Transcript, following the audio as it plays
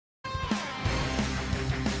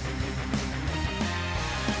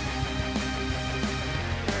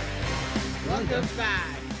Jacob's back.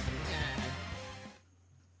 Yeah.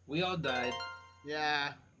 We all died.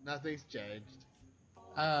 Yeah, nothing's changed.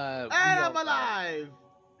 We And all I'm alive. died.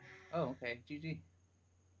 Oh, okay. GG.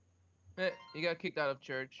 You got kicked out of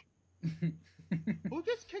church. Who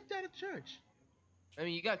gets kicked out of church? I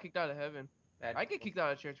mean, you got kicked out of heaven. Bad I get people. kicked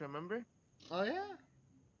out of church, remember? Oh yeah.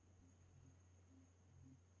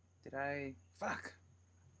 Did I? Fuck.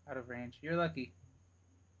 Out of range. You're lucky.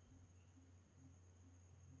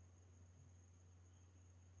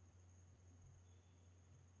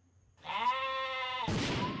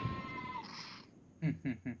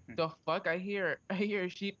 The fuck? I hear a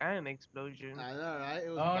sheep and an explosion. I know, right? It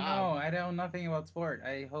was Oh no, Bob. I know nothing about sport.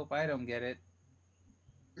 I hope I don't get it.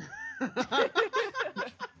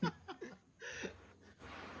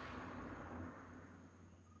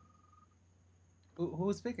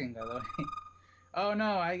 Who's picking, by the way? Oh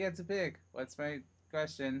no, I get to pick. What's my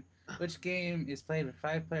question? Which game is played with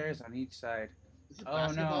 5 players on each side? Is it Oh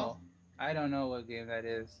basketball? no, I don't know what game that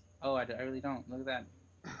is. Oh, I really don't. Look at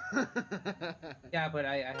that. Yeah, but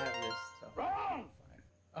I have this. So. Wrong! Fine.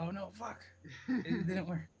 Oh no, fuck. It didn't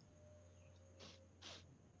work.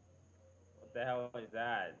 What the hell is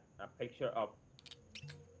that? A picture of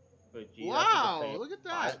Vegeta. Wow, with the same look at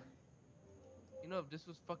that. fight? You know, if this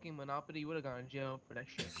was fucking Monopoly, you would have gone to jail for that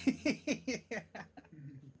shit.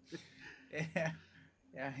 Yeah.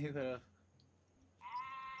 Yeah, he would have.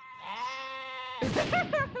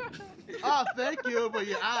 Oh, thank you, but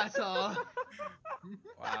you asshole.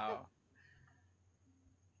 Wow.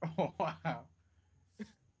 Oh, wow.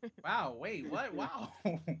 Wow, wait, what? Wow.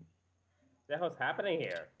 The hell's happening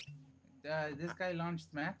here? This guy launched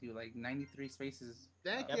Matthew like 93 spaces.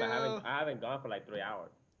 Thank Yeah, you. but I haven't gone for like 3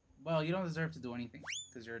 hours. Well, you don't deserve to do anything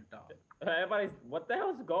because you're a dog. Everybody's. What the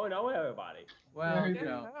hell's going on with everybody? Well, What you the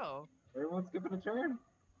know, hell? Everyone's skipping a turn.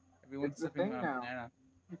 everyone's It's the sipping thing on now. banana.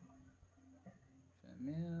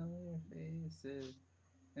 Familiar faces,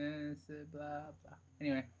 blah blah.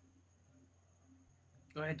 Anyway,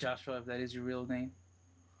 go ahead, Joshua, if that is your real name.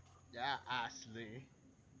 Yeah, Ashley.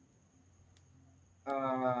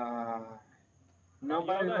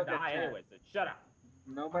 Nobody You're gonna look at die chat. anyway, so shut up.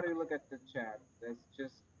 Nobody look at the chat. It's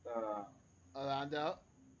just Orlando,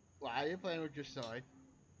 why are you playing with your sword?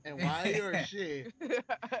 And why are you a she?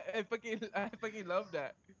 I fucking love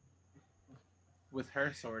that. With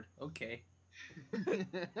her sword. Okay.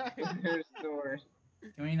 her sword.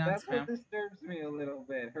 Can we not That's what spam? disturbs me a little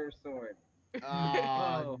bit. Her sword.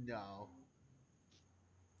 Oh no.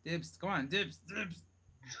 Dibs, come on, dibs.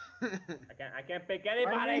 I can't pick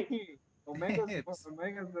anybody. Omega's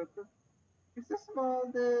it's a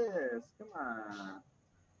small disc. Come on.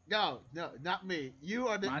 No, not me. You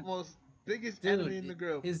are the most biggest Dude, enemy in the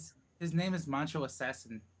group. His name is Mancho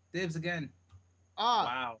Assassin. Dibs again. Oh,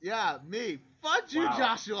 Wow. yeah, me. Fuck you, Wow.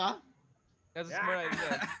 Joshua. That's a smart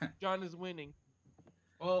idea. John is winning.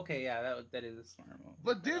 Oh, okay, yeah, that is a smart move.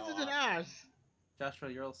 But this is an ass. Joshua,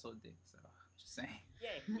 you're also a dick, so just saying.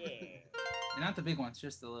 Yeah. And not the big ones,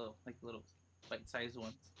 just the little bite-sized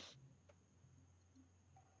ones.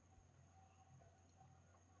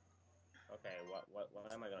 Okay, what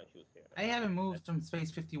am I gonna choose here? I haven't moved from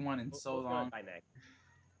Space 51 in so Who's gonna long. die next?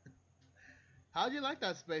 How do you like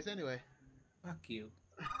that space anyway? Fuck you.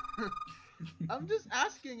 I'm just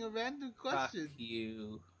asking a random question. Fuck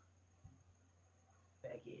you.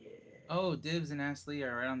 Becky. Oh, Dibs and Ashley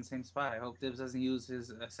are right on the same spot. I hope Dibs doesn't use his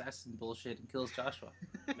assassin bullshit and kills Joshua.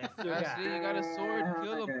 Ashley, you got a sword.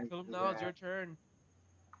 Kill him. Kill him now. It's your turn.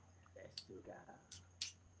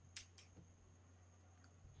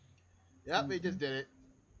 Yep, he just did it.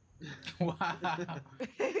 Wow.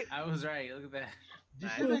 I was right. Look at that. You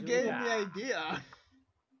should have gave me the idea.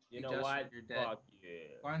 You know Joshua, what? you're dead. Fuck you.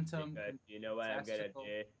 Quantum. Because you know what I'm gonna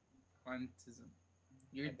do? Quantism.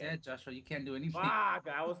 You're Okay. dead, Joshua. You can't do anything. Fuck!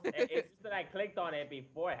 It's just that I clicked on it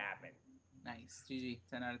before it happened. Nice. GG.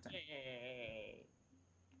 10 out of 10. Yay.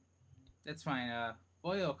 That's fine.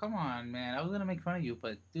 Boyo, come on, man. I was gonna make fun of you,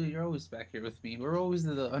 but dude, you're always back here with me. We're always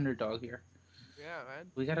the underdog here. Yeah,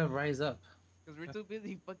 man. We gotta rise up. Because we're too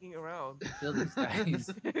busy fucking around. Kill these guys.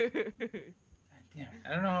 God You damn it.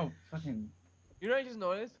 I don't know how fucking. know what I just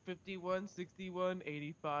noticed? 51, 61,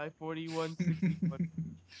 85, 41, 61.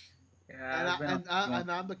 Yeah,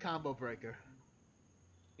 And I'm the combo breaker.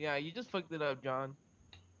 Yeah, you just fucked it up, John.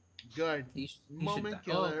 Good. he should Moment die.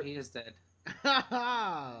 killer. Oh, he is dead.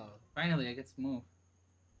 And Finally, I get to move.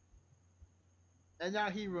 now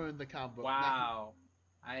he ruined the combo. Wow.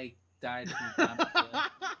 I died from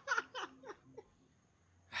combat.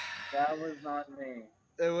 That was not me.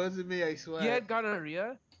 It wasn't me, I swear. You had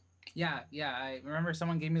gonorrhea? Yeah. I remember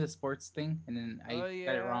someone gave me the sports thing, and then I Oh, got it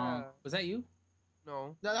yeah. wrong. Was that you?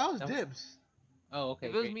 No. No, that was That was- Dibs. Oh, okay.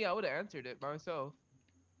 If it was Great. me, I would have answered it myself.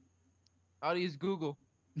 I'd use Google.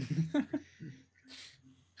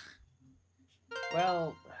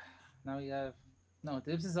 Well, now we have. No,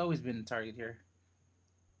 Dibs has always been the target here.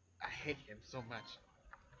 I hate him so much.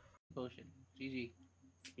 Potion. GG.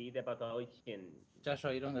 Speed the potion.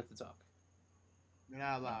 Joshua, you don't get to talk. You're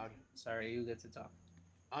not allowed. Sorry, you get to talk.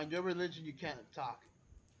 On your religion, you can't talk.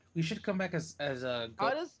 We should come back as a How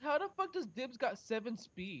the fuck does Dibs got 7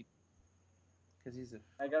 speed? because he's a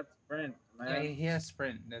I got sprint, yeah, man. he has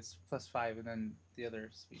sprint. That's +5, and then the other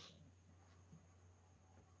speed.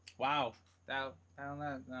 Wow, no,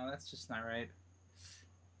 that's just not right.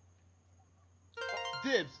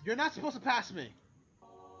 Dibs, you're not supposed to pass me.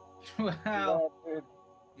 Wow, Yeah, dude.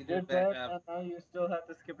 you did a Good bad bet, job. and now you still have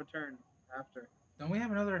to skip a turn after. Don't we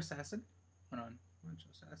have another assassin? Hold on, Mancho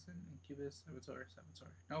assassin, Incubus, Saboteur.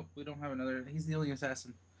 Nope, we don't have another. He's the only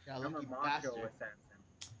assassin. Yeah, I'm a lucky macho bastard. assassin.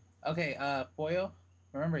 Okay, Poyo,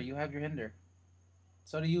 remember you have your hinder.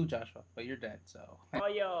 So do you, Joshua, but you're dead. So Oh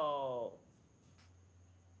yo.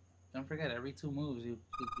 don't forget, every 2 moves you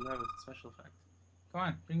have a special effect. Come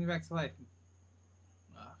on, bring me back to life.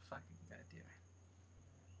 Oh, fucking goddamn.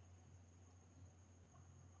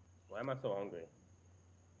 Why am I so hungry?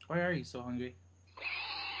 Why are you so hungry?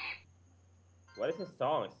 What is this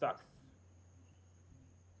song? It sucks.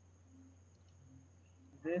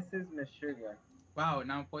 This is Meshuggah. Wow,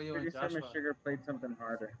 now Poyo Pretty and sure Joshua. Meshuggah played something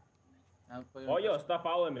harder. Now Poyo Oh and yo, Joshua stop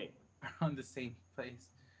following me. are on the same place.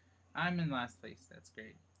 I'm in last place. That's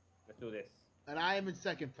great. Let's do this. And I am in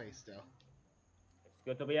second place still. It's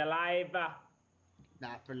good to be alive.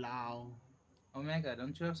 Not for long. Omega,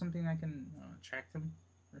 don't you have something I can attract him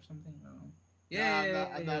or something? I don't know. No, Yeah,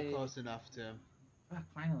 I'm not close enough to him. Fuck,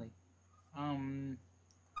 finally.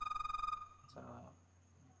 So,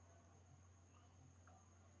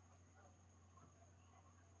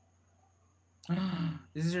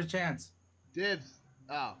 this is your chance. Dibs.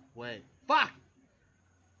 Oh, wait. Fuck!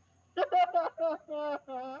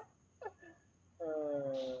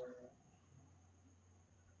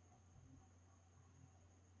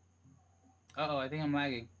 Uh oh, I think I'm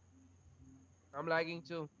lagging. I'm lagging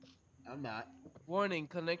too. I'm not. Warning,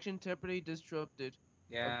 connection temporarily disrupted.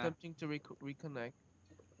 Yeah. Attempting to reconnect.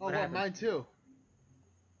 Oh, What well, happened? mine too.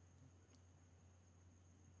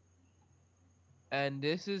 And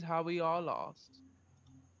this is how we all lost.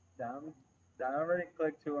 Down. I already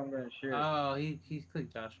clicked who I'm gonna shoot. Oh, he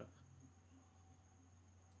clicked Joshua.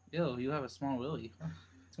 Ew, you have a small willy.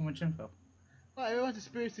 Too much info. Well, everyone's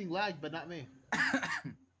experiencing lag, but not me.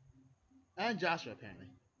 And Joshua, apparently.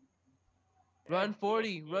 Run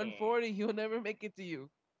 40, run 40. He'll never make it to you.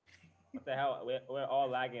 What the hell? We're all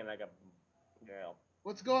lagging like a girl.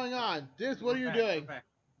 What's going on? Dibs, what are We're you back, doing? we're back.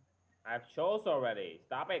 I've chose already.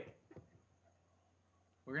 Stop it.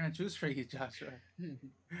 We're gonna choose for you, Joshua.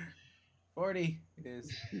 40 it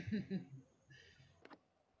is.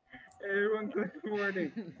 Everyone click 40. I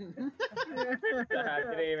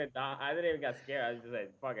didn't even get scared. I was just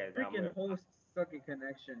like, fuck it. I'm Freaking gonna- host sucky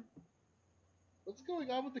connection. What's going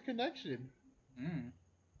on with the connection?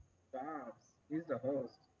 Bobs. He's the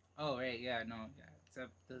host. Oh, right, yeah, no, yeah. Except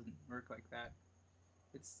it doesn't work like that.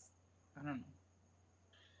 It's, I don't know.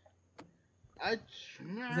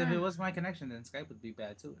 'Cause if it was my connection, then Skype would be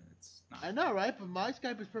bad too. And it's not. I know, right? But my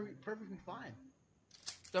Skype is perfectly fine.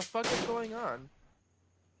 The fuck is going on?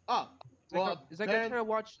 Oh, well, It's like I'm trying to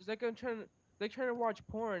watch. It's like I'm trying. Like trying to watch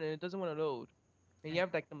porn and it doesn't want to load. And you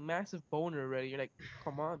have like the massive boner ready. You're like,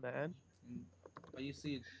 come on, man. But you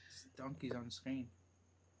see donkeys on the screen.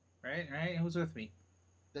 Right? Right? Who's with me?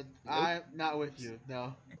 I'm not with you.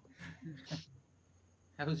 No.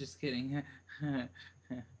 I was just kidding. No,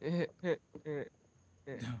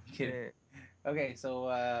 I'm kidding. Okay, so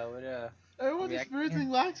what Everyone's React- experiencing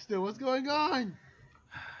lag still. What's going on?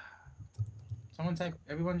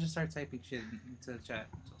 everyone just start typing shit into the chat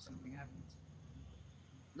until something happens.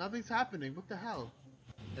 Nothing's happening. What the hell?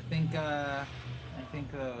 I think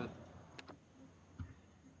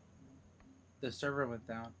the server went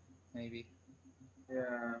down, maybe.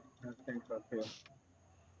 Yeah, I think so too.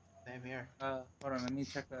 Same here. Hold on, let me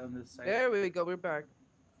check on this site. There we go. We're back.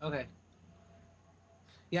 Okay.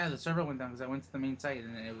 Yeah, the server went down because I went to the main site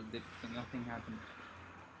and nothing happened.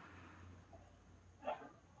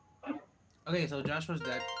 Okay, so Joshua's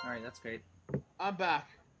dead. Alright, that's great. I'm back.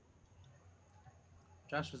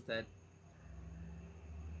 Josh was dead.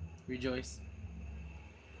 Rejoice.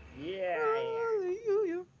 Yeah.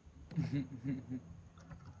 You.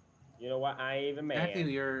 You know what? I ain't even mad. Matthew,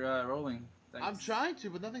 you're rolling. Dice. I'm trying to,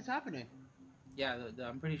 but nothing's happening. Yeah,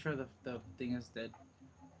 I'm pretty sure the thing is dead.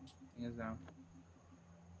 Thing is down.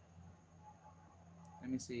 Let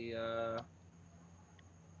me see.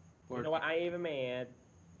 You know what? I ain't even mad.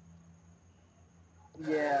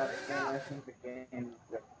 Yeah, man, I think the game.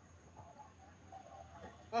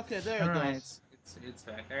 Okay, there it Alright, goes. it's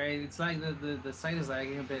back. Alright, it's like the site is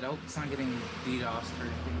lagging a bit. I hope it's not getting DDoSed or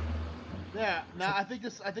anything. There. Now I think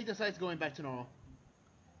the site's going back to normal.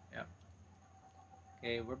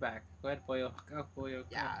 Okay, we're back. Go ahead, Pollo. Go, Pollo. Go.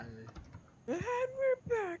 Yeah. And we're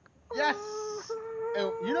back. Yes.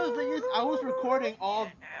 And you know the thing is, I was recording all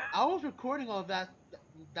of that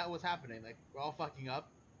that was happening. Like we're all fucking up.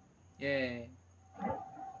 Yay.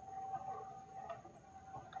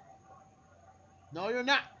 No, you're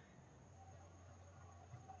not.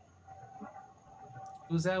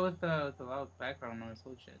 Who's that with the loud background noise?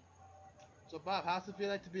 Holy shit. So Bob, how's it feel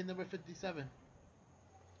like to be number 57?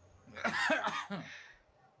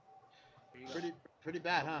 Here you go. Pretty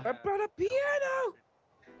bad, huh? I brought a piano.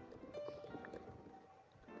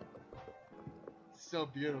 So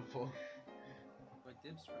beautiful. What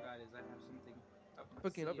Dibs forgot is I have something up.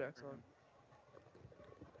 Fucking up see it that for song. him.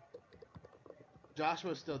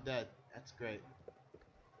 Joshua's still dead. That's great.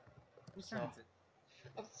 Whose So- turn is it?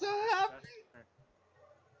 I'm so happy. Josh's turn.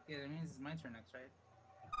 Yeah, that means it's my turn next, right?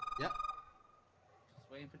 Yep.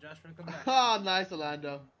 Just waiting for Joshua to come back. Oh, nice,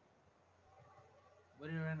 Orlando. What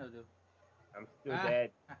did Orlando do? I'm still Ah.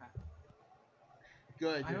 dead.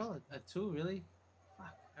 Good. I rolled a 2, really?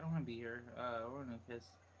 Fuck, I don't want to be here. We're gonna kiss.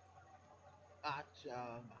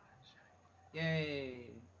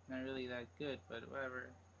 Yay! Not really that good, but whatever.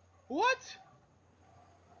 What?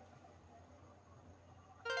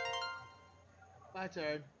 My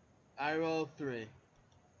turn. I roll 3.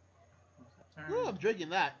 Turn. Ooh, I'm drinking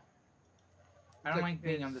that. I don't like like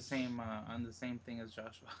being on the this. same thing as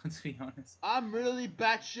Joshua, to be honest. I'm really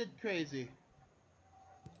batshit crazy.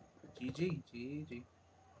 GG, GG.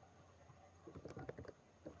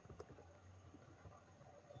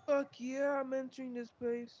 Fuck yeah, I'm entering this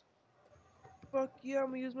place. Fuck yeah, I'm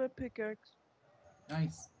gonna use my pickaxe.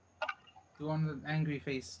 Nice. Do on the angry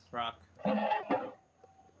face rock.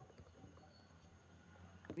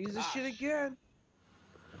 Use this shit Gosh. again.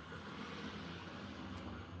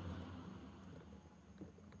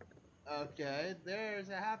 Okay, there's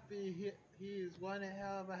a happy. He's one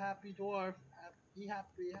hell of a happy dwarf.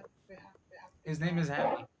 Happy. His name is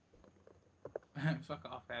Happy. Fuck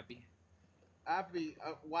off, Happy. Happy.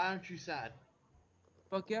 Why aren't you sad?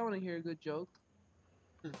 Fuck yeah, I wanna hear a good joke.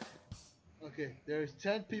 Okay, there's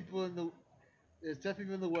 10 people in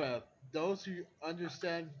the world. Those who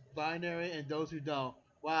understand binary and those who don't.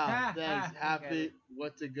 Wow, Ha, thanks, ha, I get Happy. it.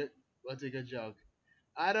 What's a good joke?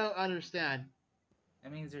 I don't understand.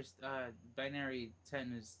 That means there's binary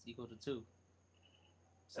 10 is equal to 2.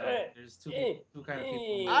 So Eh, there's two kind of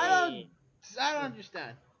people. I don't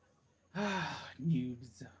understand.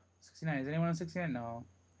 Noobs. 69. Is anyone on 69? No.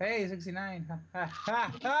 Hey, 69. Ha ha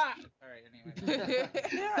ha ha. All right. Anyway.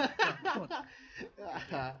 No,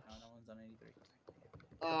 no one's on 83.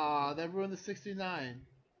 Aw, they ruined the 69.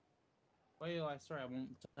 Well, I swear I won't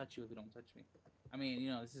touch you if you don't touch me. I mean, you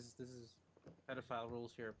know, this is pedophile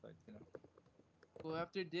rules here, but you know. Go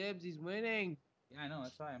after Dibs, he's winning. Yeah, I know.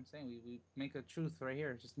 That's why I'm saying we make a truth right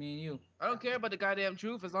here, just me and you. I don't care about the goddamn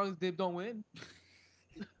truth as long as Dib don't win.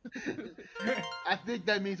 I think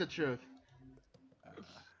that means the truth.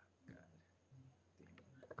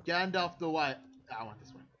 God. Gandalf the White. I want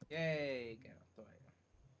this one. Yay! Get off the way.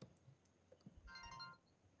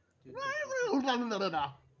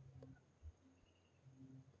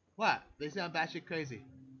 What? They sound batshit crazy.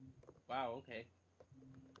 Wow. Okay.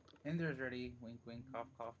 Ender's ready. Wink, wink. Cough,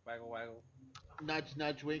 cough. Waggle, waggle. Nudge,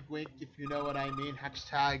 nudge, wink, wink, if you know what I mean.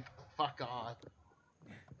 Hashtag fuck off.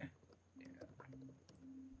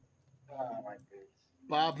 Oh my goodness.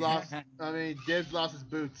 Bob lost. Dibs lost his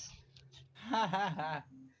boots.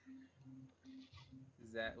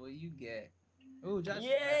 Is that what you get? Oh, Josh.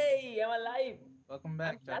 Yay! I'm alive. Welcome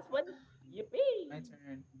back, Josh. That's what. Yippee! My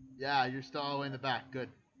turn. Yeah, you're still all the way in the back. Good.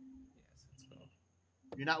 Yes, let's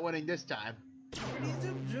go. You're not winning this time.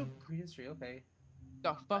 Prehistory, okay.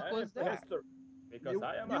 The fuck was that? Because You-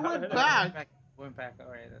 I am you a went hunter. back. Went back.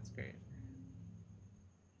 All right, that's great.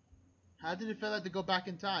 How did it feel like to go back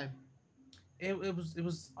in time? It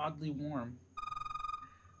was oddly warm.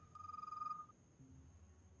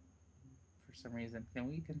 For some reason,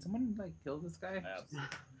 can someone like kill this guy?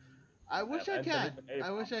 I wish I I've can. entered the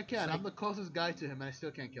I wish I can. It's I'm the closest guy to him, and I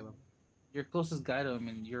still can't kill him. Your closest guy to him,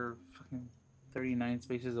 and you're fucking 39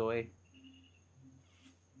 spaces away.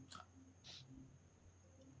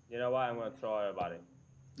 You know what? I'm gonna throw everybody.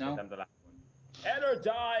 No. I'm the last one.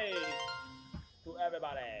 Energize to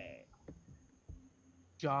everybody.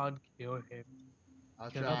 John, kill him.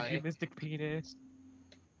 I'll Kill him, try. you Mystic Penis.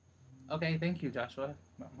 Okay, thank you, Joshua.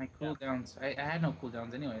 My cooldowns. I had no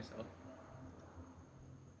cooldowns anyway, so.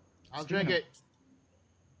 I'll Speaking drink of- it.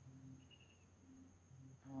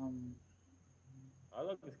 Oh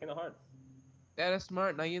look, it's Kingdom Hearts. Yeah, that's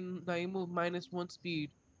smart. Now you move -1 speed.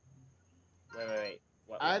 Wait.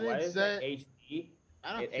 I What didn't is say- it? HD?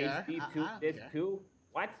 I don't It care. HD I two. don't This care. two.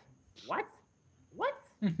 What? What?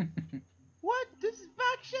 What? This is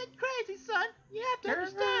batshit crazy, son. You have to Girl.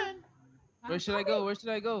 understand. Where should I go? Where should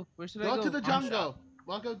I go? Where should I Go go? to the Pawn jungle.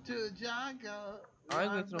 Welcome to the jungle. I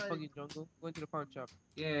ain't going to no Everybody- fucking jungle. I'm going to the pawn shop.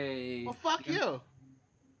 Yay. Well, fuck Yeah. you.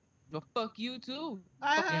 Well, fuck you too.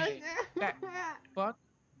 Okay. Back. Fuck.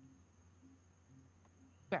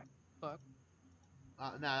 Fuck.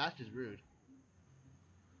 Nah, that's just rude.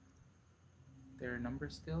 There are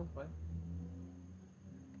numbers still? What?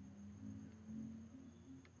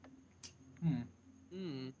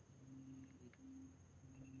 Hmm.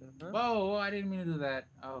 Uh-huh. Whoa, I didn't mean to do that.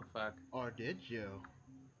 Oh, fuck. Or did you?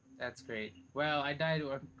 That's great. Well, I died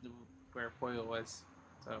where Poyo was,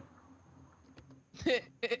 so.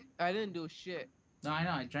 I didn't do shit. No, I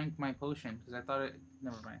know. I drank my potion because I thought it.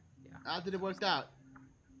 Never mind. Yeah. How did it work out?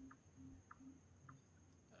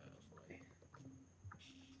 Oh boy.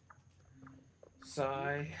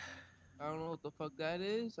 Sigh. I don't know what the fuck that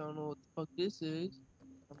is. I don't know what the fuck this is.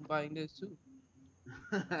 I'm buying this too.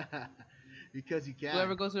 Because you can.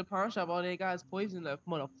 Whoever goes to the pawn shop, all they got is poison left,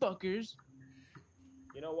 motherfuckers.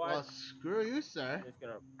 You know what? Well, screw you, sir. I'm just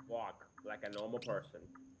gonna walk like a normal person.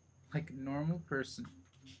 Like a normal person.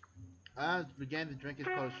 I began to drink his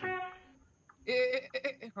potion.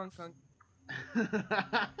 Honk honk.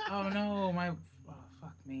 Oh no, my. Oh,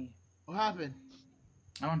 fuck me. What happened?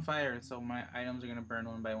 I'm on fire, so my items are gonna burn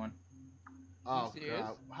one by one. Oh, serious?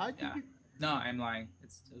 God. How'd Yeah. you No, I'm lying.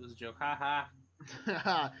 It was a joke. Ha ha.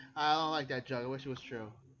 I don't like that joke. I wish it was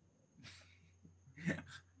true. God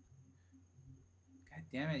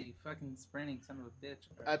damn it, you fucking sprinting son of a bitch.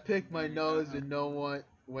 I pick my There you nose go. and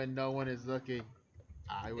when no one is looking.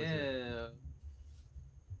 I was it. Ew.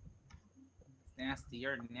 It's nasty.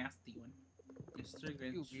 You're a nasty one. Mr. You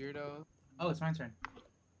Grinch. weirdo. Oh, it's my turn.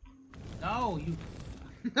 No, you.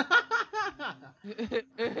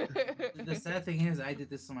 The sad thing is, I did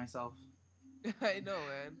this to myself. I know,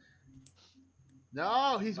 man.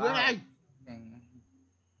 No, he's Wow. winning. Dang.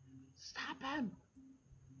 Stop him.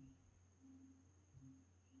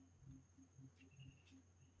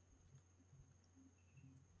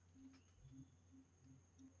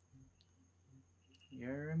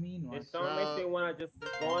 You're a mean one. This song makes me wanna just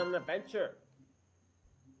go on an adventure.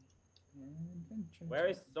 Adventure. Where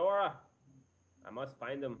is Sora? I must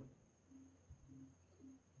find him.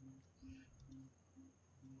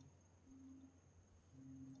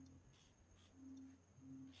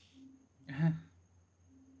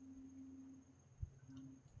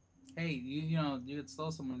 Hey, you know, you could slow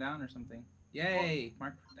someone down or something. Yay!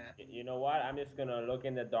 Mark for that. You know what? I'm just gonna look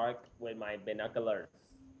in the dark with my binoculars.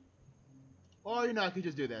 Or you know, I could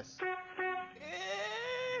just do this.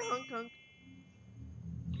 Honk honk.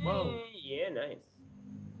 Whoa. Yeah, nice.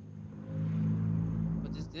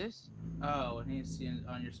 What is this? Oh, and he's seen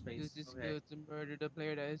on your space. Use this Okay. skill to murder the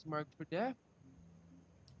player that is marked for death.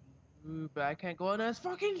 Ooh, but I can't go on that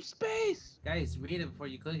fucking space. Guys, read it before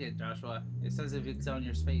you click it, Joshua. It says if it's on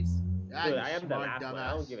your space. Ah, Dude, you I am the smart last one. I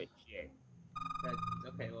dumbass. don't give a shit.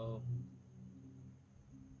 Okay, well.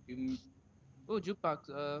 You. Oh,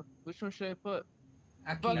 jukebox. Which one should I put?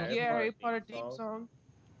 Aki- Fuck Harry yeah, Potter Harry Potter theme theme song.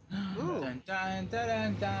 Ooh. Dun, dun,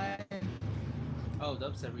 dun, dun, dun. Oh,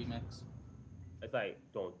 dubstep remix. It's like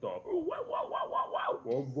don't. What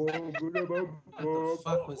What the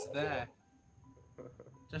fuck was that?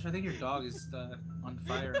 Josh, I think your dog is on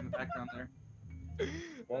fire in the background there.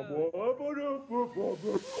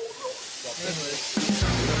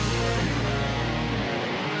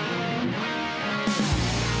 Anyways.